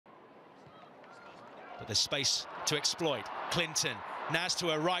But there's space to exploit. Clinton, Naz to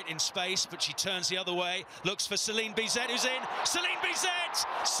her right in space, but she turns the other way, looks for Celine Bizet, who's in. Celine Bizet!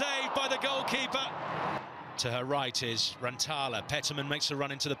 Saved by the goalkeeper. To her right is Rantala. Petterman makes a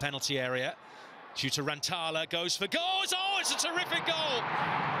run into the penalty area. Shooter Rantala goes for goals. Oh, it's a terrific goal!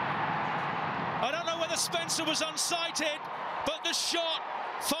 I don't know whether Spencer was unsighted, but the shot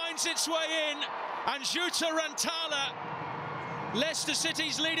finds its way in, and Shooter Rantala, Leicester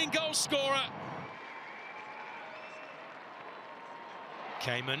City's leading goal scorer.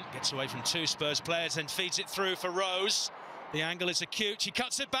 Cayman gets away from two Spurs players and feeds it through for Rose. The angle is acute, she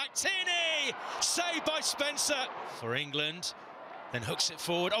cuts it back, Tierney! Saved by Spencer for England, then hooks it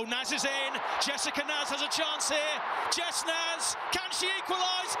forward. Oh, Naz is in, Jessica Naz has a chance here. Jess Naz, can she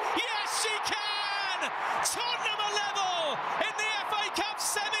equalise? Yes, she can! Tottenham are level in the FA Cup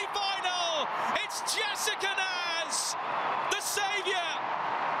semi-final. It's Jessica Naz, the saviour.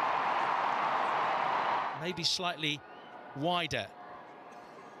 Maybe slightly wider,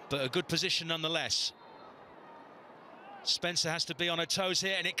 but a good position nonetheless. Spencer has to be on her toes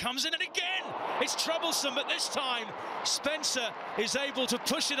here, and it comes in, and again it's troublesome, but this time Spencer is able to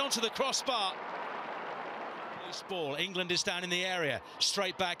push it onto the crossbar. Loose ball, England is down in the area,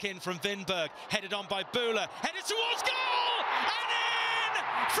 straight back in from Vinberg, headed on by Bula, headed towards goal, and in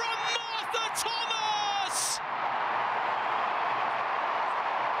from Martha Thomas!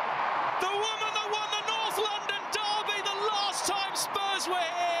 The woman that won the North London derby the last time Spurs were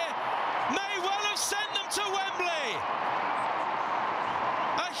here may well have sent them to Wembley.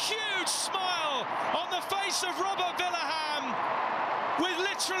 A huge smile on the face of Robert Villaham with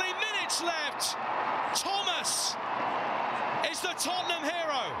literally minutes left. Thomas is the Tottenham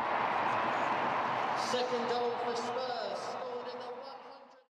hero. Second goal for Spurs.